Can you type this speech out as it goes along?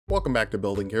Welcome back to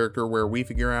Building Character, where we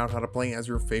figure out how to play as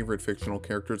your favorite fictional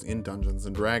characters in Dungeons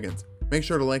 & Dragons. Make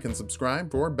sure to like and subscribe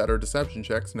for better deception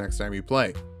checks next time you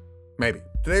play. Maybe.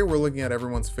 Today we're looking at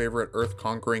everyone's favorite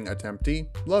Earth-conquering attemptee,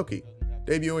 Loki.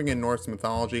 Debuting in Norse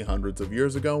mythology hundreds of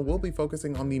years ago, we'll be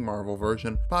focusing on the Marvel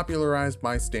version, popularized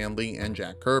by Stan Lee and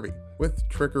Jack Kirby. With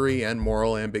trickery and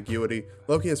moral ambiguity,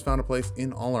 Loki has found a place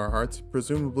in all our hearts,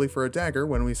 presumably for a dagger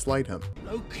when we slight him.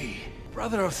 Loki,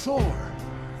 brother of Thor.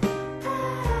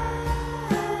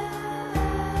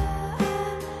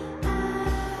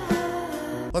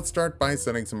 Let's start by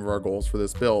setting some of our goals for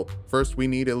this build. First, we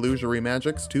need illusory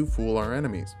magics to fool our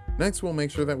enemies. Next, we'll make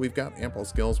sure that we've got ample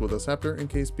skills with a scepter in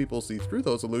case people see through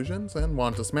those illusions and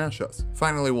want to smash us.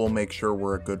 Finally, we'll make sure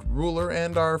we're a good ruler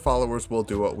and our followers will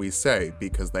do what we say,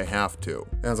 because they have to.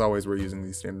 As always, we're using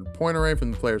the standard point array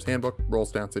from the player's handbook. Roll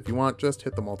stats if you want, just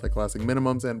hit the multi-classing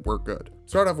minimums and we're good.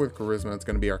 Start off with charisma, it's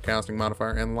going to be our casting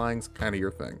modifier, and lying's kind of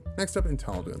your thing. Next up,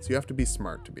 intelligence. You have to be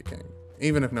smart to be king,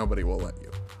 even if nobody will let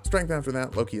you. Strength after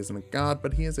that, Loki isn't a god,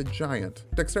 but he is a giant.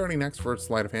 Dexterity next for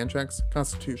sleight of hand checks.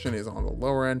 Constitution is on the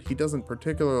lower end, he doesn't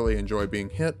particularly enjoy being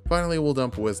hit. Finally, we'll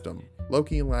dump wisdom.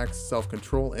 Loki lacks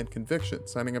self-control and conviction.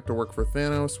 Signing up to work for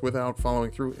Thanos without following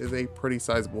through is a pretty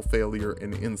sizable failure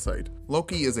in insight.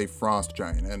 Loki is a frost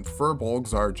giant, and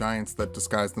furbolgs are giants that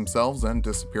disguise themselves and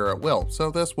disappear at will, so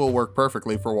this will work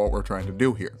perfectly for what we're trying to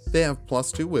do here. They have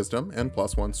 +2 wisdom and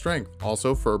 +1 strength.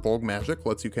 Also, furbolg magic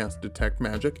lets you cast detect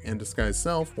magic and disguise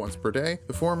self once per day,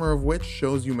 the former of which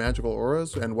shows you magical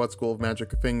auras and what school of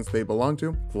magic things they belong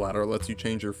to. The latter lets you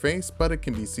change your face, but it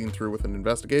can be seen through with an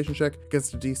investigation check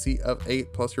against a DC of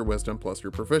 8 plus your wisdom plus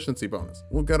your proficiency bonus.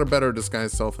 We'll get a better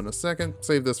disguise self in a second,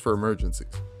 save this for emergencies.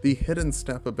 The hidden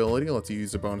step ability lets you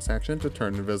use a bonus action to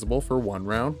turn invisible for 1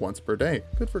 round once per day.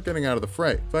 Good for getting out of the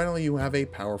fray. Finally, you have a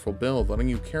powerful build, letting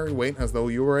you carry weight as though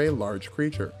you were a large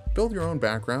creature. Build your own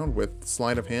background with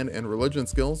sleight of hand and religion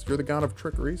skills. You're the god of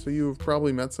trickery, so you've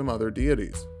probably met some other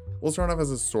deities. We'll start off as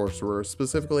a sorcerer,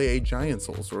 specifically a giant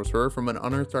soul sorcerer from an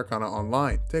Unearthed Arcana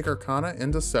Online. Take Arcana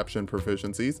and Deception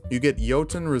proficiencies. You get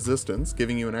Jotun Resistance,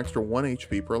 giving you an extra 1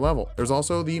 HP per level. There's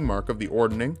also the Mark of the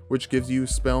Ordning, which gives you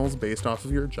spells based off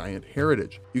of your giant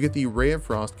heritage. You get the Ray of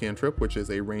Frost cantrip, which is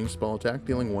a ranged spell attack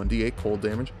dealing 1d8 cold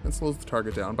damage and slows the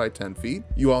target down by 10 feet.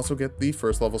 You also get the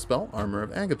first level spell, Armor of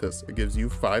Agathis. It gives you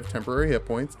 5 temporary hit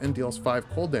points and deals 5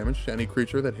 cold damage to any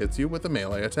creature that hits you with a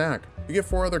melee attack. You get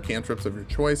 4 other cantrips of your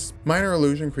choice. Minor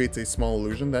Illusion creates a small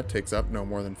illusion that takes up no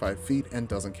more than 5 feet and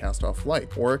doesn't cast off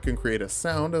light, or it can create a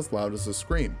sound as loud as a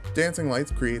scream. Dancing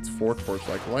Lights creates 4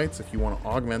 torch-like lights if you want to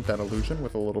augment that illusion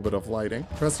with a little bit of lighting.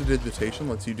 Prestidigitation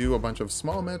lets you do a bunch of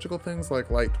small magical things like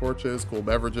light torches, cool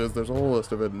beverages. There's a whole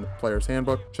list of it in the player's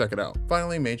handbook. Check it out.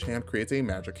 Finally, Mage Hand creates a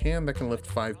magic hand that can lift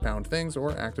 5-pound things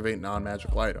or activate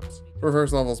non-magical items. For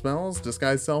first level spells,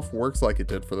 Disguise Self works like it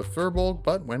did for the Furbolg,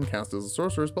 but when cast as a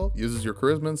sorcerer spell, uses your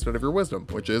charisma instead of your wisdom,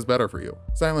 which is better for you.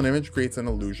 Silent Image creates an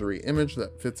illusory image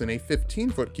that fits in a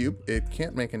 15-foot cube. It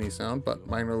can't make any sound, but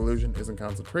Minor Illusion isn't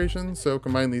concentration, so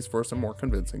combine these for some more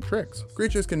convincing tricks.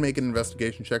 Creatures can make an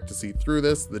investigation check to see through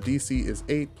this. The DC is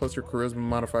 8 plus your charisma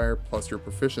modifier plus your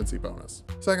proficiency bonus.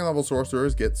 Second level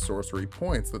sorcerers get sorcery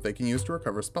points that they can use to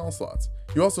recover spell slots.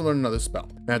 You also learn another spell.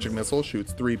 Magic Missile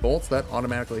shoots 3 bolts that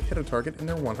automatically hit a target in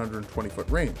their 120-foot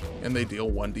range, and they deal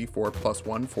 1d4 plus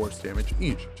 1 force damage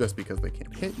each. Just because they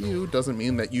can't hit you doesn't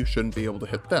mean that you shouldn't be able to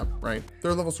hit them, right?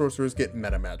 Third level sorcerers get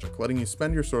meta magic, letting you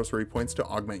spend your sorcery points to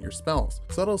augment your spells.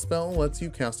 Subtle Spell lets you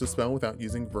cast a spell without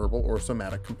using verbal or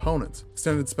somatic components.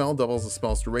 Extended Spell doubles the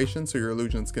spell's duration so your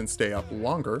illusions can stay up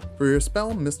longer. For your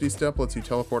spell, Misty Step lets you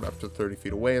teleport up to 30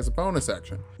 feet away as a bonus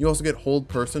action. You also get Hold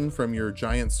Person from your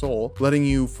giant soul, letting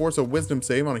you force a wisdom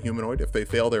save on a humanoid. If they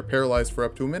fail, they're paralyzed for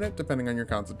up to a minute, depending on your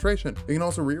concentration. You can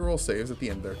also reroll saves at the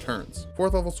end of their turns.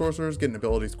 Fourth level sorcerers get an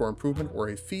ability score improvement or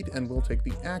a feat and will take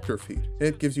the actor feat.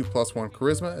 It gives you +1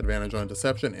 charisma, advantage on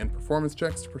deception and performance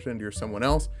checks to pretend you're someone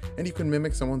else, and you can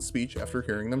mimic someone's speech after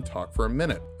hearing them talk for a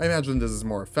minute. I imagine this is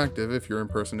more effective if you're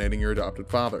impersonating your adopted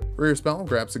father. For your spell,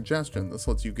 grab Suggestion. This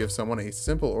lets you give someone a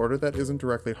simple order that isn't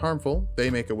directly harmful. They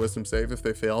make a wisdom save. If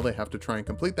they fail, they have to try and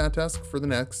complete that task for the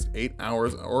next 8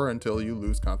 hours or until you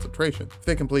lose concentration. If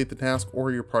they complete the task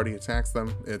or your party attacks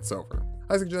them, it's over.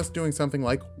 I suggest doing something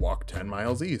like walk 10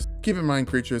 miles east. Keep in mind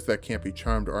creatures that can't be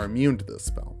charmed are immune to this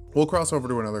spell. We'll cross over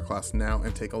to another class now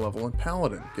and take a level in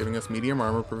Paladin, giving us medium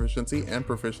armor proficiency and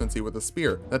proficiency with a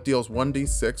spear that deals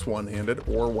 1d6 one-handed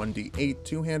or 1d8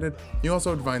 two-handed. You also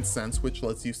have Divine Sense, which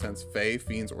lets you sense Fae,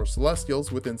 Fiends, or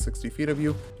Celestials within 60 feet of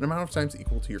you, an amount of times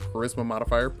equal to your Charisma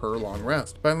modifier per long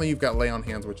rest. Finally, you've got Lay on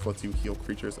Hands, which lets you heal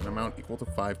creatures an amount equal to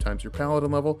 5 times your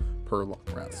Paladin level per long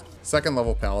rest. Second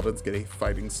level Paladins get a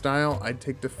fighting style. I'd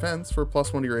take Defense for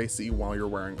 +1 to your AC while you're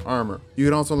wearing armor. You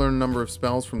can also learn a number of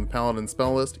spells from the Paladin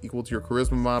spell list equal to your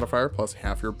Charisma modifier plus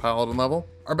half your Paladin level.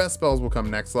 Our best spells will come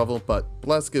next level, but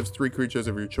Bless gives 3 creatures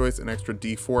of your choice an extra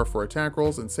d4 for attack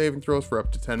rolls and saving throws for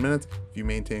up to 10 minutes if you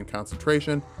maintain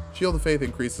concentration. Shield of Faith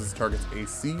increases the target's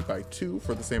AC by 2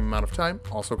 for the same amount of time,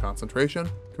 also concentration.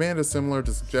 Command is similar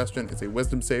to Suggestion. It's a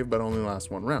wisdom save but only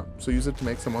lasts 1 round, so use it to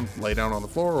make someone lay down on the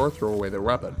floor or throw away their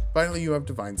weapon. Finally, you have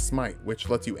Divine Smite, which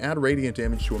lets you add radiant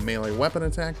damage to a melee weapon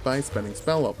attack by spending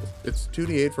spell levels. It's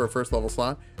 2d8 for a first level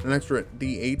slot and an extra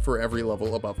d8 for every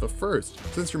level above the first.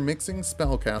 Since you're mixing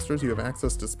spellcasters, you have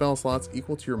access to spell slots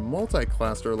equal to your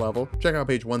multi-caster level. Check out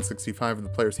page 165 of the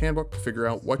player's handbook to figure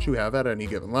out what you have at any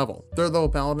given level. Third level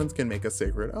paladins can make a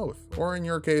sacred oath, or in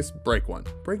your case, break one.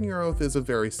 Breaking your oath is a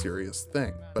very serious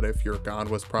thing, but if your god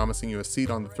was promising you a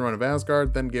seat on the throne of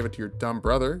Asgard, then gave it to your dumb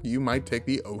brother, you might take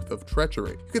the Oath of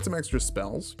Treachery. You get some extra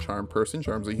spells. Charm Person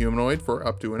charms a humanoid for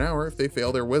up to an hour if they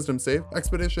fail their wisdom save.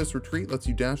 Expeditious Retreat lets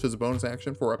you dash as a bonus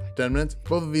action for up to 10 minutes.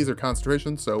 Both of these are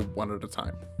concentration, so one at a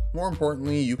time. More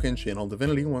importantly, you can channel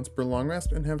divinity once per long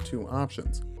rest and have 2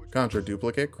 options. Conjure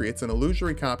Duplicate creates an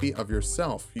illusory copy of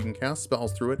yourself. You can cast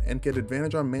spells through it and get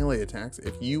advantage on melee attacks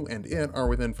if you and it are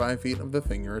within 5 feet of the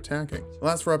thing you're attacking. It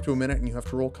lasts for up to a minute and you have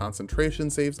to roll concentration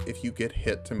saves if you get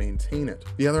hit to maintain it.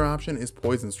 The other option is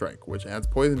Poison Strike, which adds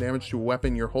poison damage to a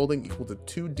weapon you're holding equal to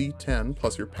 2d10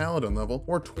 plus your paladin level,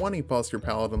 or 20 plus your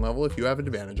paladin level if you have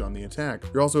advantage on the attack.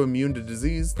 You're also immune to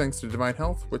disease thanks to Divine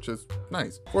Health, which is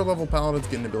nice. 4th level paladins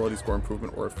get an ability score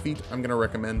improvement or a feat. I'm going to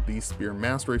recommend the Spear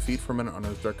Mastery feat from an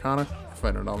Unearthed Arcana.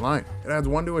 Find it online. It adds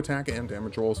 1 to attack and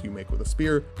damage rolls you make with a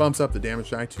spear, bumps up the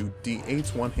damage die to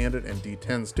d8s one-handed and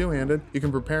d10s two-handed. You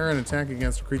can prepare an attack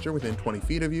against a creature within 20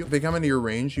 feet of you. If they come into your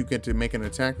range, you get to make an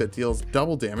attack that deals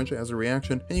double damage as a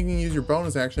reaction, and you can use your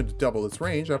bonus action to double its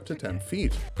range up to 10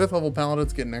 feet. 5th level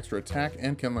paladins get an extra attack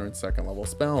and can learn 2nd level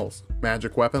spells.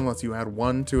 Magic Weapon lets you add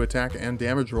 1 to attack and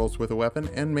damage rolls with a weapon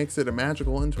and makes it a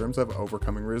magical in terms of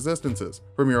overcoming resistances.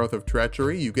 From your Oath of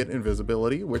Treachery, you get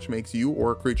invisibility, which makes you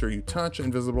or a creature you touch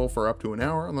invisible for up to an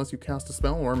hour unless you cast a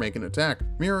spell or make an attack.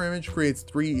 Mirror Image creates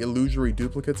 3 illusory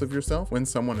duplicates of yourself. When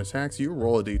someone attacks you,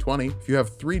 roll a d20. If you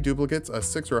have 3 duplicates, a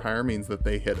 6 or higher means that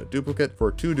they hit a duplicate.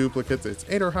 For 2 duplicates, it's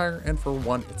 8 or higher, and for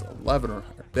 1, it's 11 or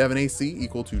higher. They have an AC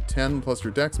equal to 10 plus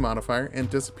your Dex modifier and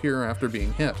disappear after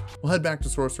being hit. We'll head back to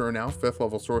Sorcerer now. 5th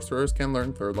level sorcerers can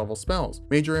learn 3rd level spells.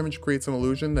 Major Image creates an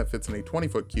illusion that fits in a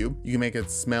 20-foot cube. You can make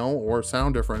it smell or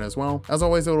sound different as well. As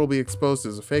always, it will be exposed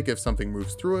as a fake if something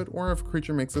moves through it, or if a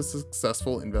creature makes a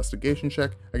successful investigation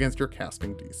check against your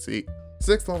casting DC.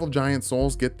 6th level giant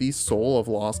souls get the Soul of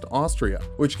Lost Austria,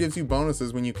 which gives you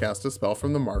bonuses when you cast a spell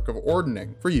from the Mark of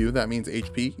Ordning. For you, that means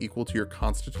HP equal to your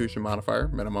Constitution modifier,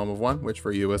 minimum of 1, which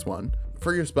for you is 1.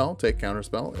 For your spell, take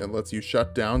Counterspell. It lets you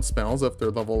shut down spells of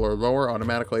 3rd level or lower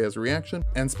automatically as a reaction,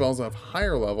 and spells of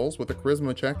higher levels with a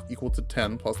Charisma check equal to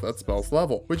 10 plus that spell's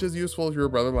level, which is useful if your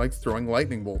brother likes throwing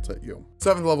lightning bolts at you.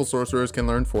 7th level sorcerers can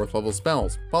learn 4th level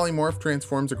spells. Polymorph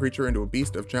transforms a creature into a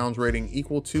beast of challenge rating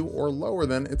equal to or lower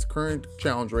than its current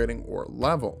challenge rating or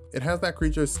level. It has that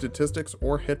creature's statistics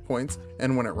or hit points,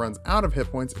 and when it runs out of hit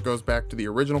points, it goes back to the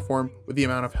original form with the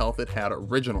amount of health it had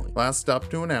originally. Lasts up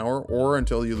to an hour or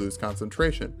until you lose concentration.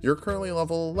 You're currently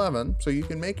level 11, so you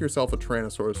can make yourself a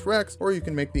Tyrannosaurus Rex, or you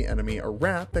can make the enemy a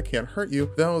rat that can't hurt you,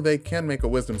 though they can make a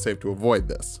wisdom save to avoid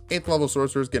this. 8th level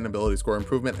sorcerers get an ability score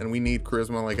improvement, and we need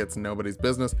charisma like it's nobody's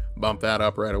business. Bump that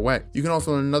up right away. You can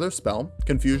also learn another spell.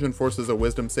 Confusion forces a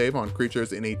wisdom save on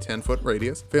creatures in a 10-foot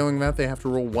radius. Failing that, they have to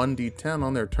roll 1d10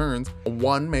 on their turns. A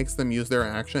 1 makes them use their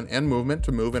action and movement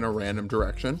to move in a random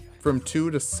direction. From 2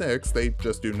 to 6, they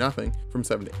just do nothing. From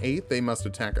 7 to 8, they must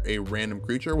attack a random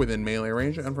creature within melee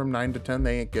range, and from 9 to 10,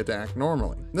 they get to act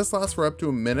normally. This lasts for up to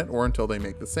a minute or until they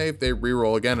make the save. They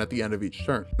reroll again at the end of each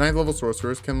turn. 9th level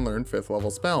sorcerers can learn 5th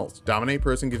level spells. Dominate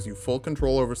Person gives you full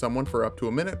control over someone for up to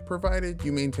a minute, provided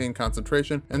you maintain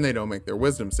concentration and they don't make their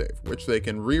wisdom save, which they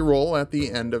can reroll at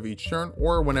the end of each turn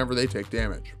or whenever they take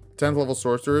damage. 10th level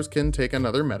sorcerers can take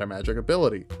another meta magic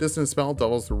ability. Distance spell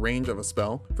doubles the range of a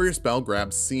spell. For your spell,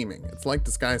 grab Seeming. It's like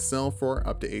Disguise Self for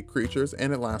up to 8 creatures,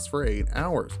 and it lasts for 8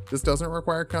 hours. This doesn't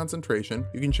require concentration.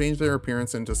 You can change their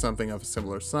appearance into something of a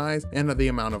similar size and the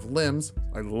amount of limbs.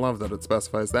 I love that it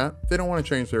specifies that. If they don't want to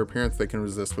change their appearance, they can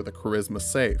resist with a charisma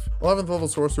save. 11th level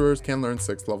sorcerers can learn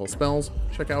 6th level spells.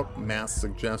 Check out Mass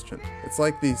Suggestion. It's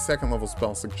like the 2nd level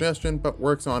spell Suggestion, but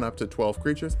works on up to 12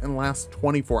 creatures and lasts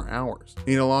 24 hours.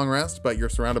 Need a long rest, but you're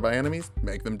surrounded by enemies?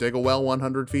 Make them dig a well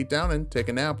 100 feet down and take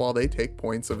a nap while they take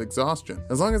points of exhaustion.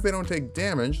 As long as they don't take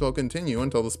damage, they'll continue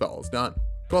until the spell is done.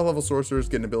 12th level sorcerers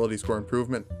get an ability score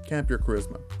improvement. Cap your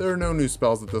charisma. There are no new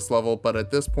spells at this level, but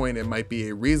at this point it might be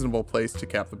a reasonable place to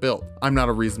cap the build. I'm not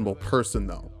a reasonable person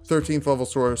though. 13th level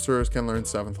sorcerers can learn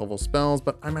 7th level spells,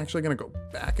 but I'm actually going to go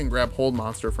back and grab Hold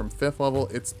Monster from 5th level.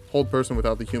 It's Hold Person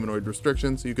without the humanoid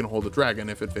restriction, so you can hold a dragon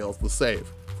if it fails the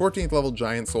save. 14th level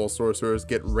Giant Soul sorcerers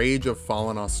get Rage of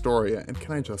Fallen Astoria, and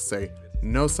can I just say,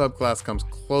 no subclass comes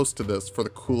close to this for the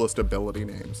coolest ability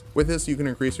names. With this, you can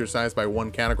increase your size by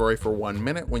 1 category for 1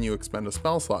 minute when you expend a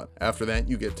spell slot. After that,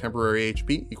 you get temporary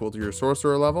HP equal to your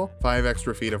sorcerer level, 5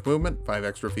 extra feet of movement, 5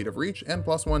 extra feet of reach, and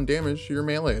 +1 damage to your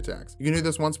melee attacks. You can do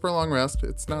this once per long rest.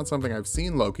 It's not something I've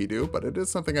seen Loki do, but it is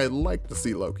something I'd like to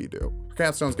see Loki do. Our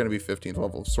capstone's going to be 15th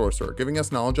level sorcerer, giving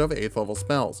us knowledge of 8th level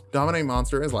spells. Dominate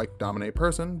monster is like dominate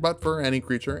person, but for any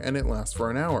creature, and it lasts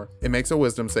for an hour. It makes a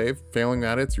wisdom save. Failing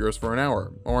that, it's yours for an hour,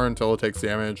 or until it takes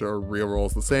damage or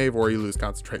re-rolls the save, or you lose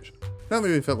concentration. Now that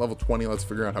we've hit level 20, let's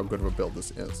figure out how good of a build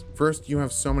this is. First, you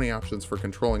have so many options for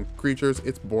controlling creatures,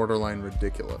 it's borderline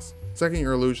ridiculous. Second,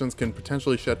 your illusions can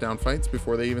potentially shut down fights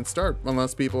before they even start,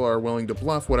 unless people are willing to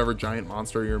bluff whatever giant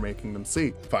monster you're making them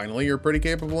see. Finally, you're pretty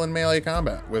capable in melee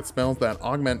combat, with spells that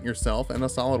augment yourself and a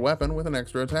solid weapon with an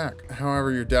extra attack.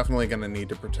 However, you're definitely going to need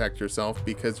to protect yourself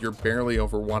because you're barely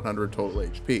over 100 total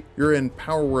HP. You're in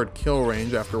power word kill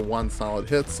range after 1 solid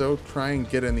hit, so try and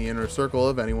get in the inner circle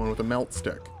of anyone with a melt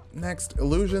stick. Next,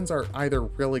 illusions are either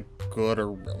really good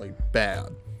or really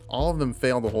bad. All of them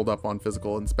fail to hold up on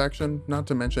physical inspection, not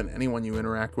to mention anyone you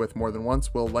interact with more than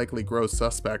once will likely grow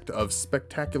suspect of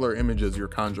spectacular images you're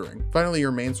conjuring. Finally,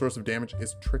 your main source of damage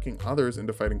is tricking others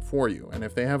into fighting for you, and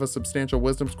if they have a substantial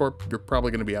wisdom score, you're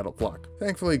probably going to be out of luck.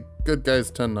 Thankfully, good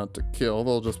guys tend not to kill,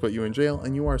 they'll just put you in jail,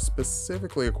 and you are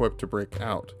specifically equipped to break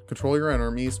out. Control your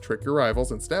enemies, trick your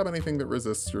rivals, and stab anything that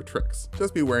resists your tricks.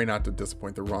 Just be wary not to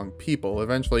disappoint the wrong people,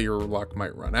 eventually your luck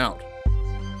might run out.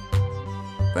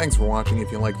 Thanks for watching.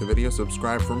 If you like the video,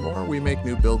 subscribe for more. We make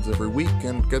new builds every week,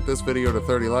 and get this video to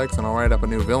 30 likes and I'll write up a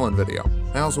new villain video.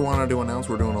 I also wanted to announce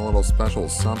we're doing a little special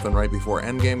something right before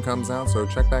Endgame comes out, so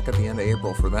check back at the end of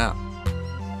April for that.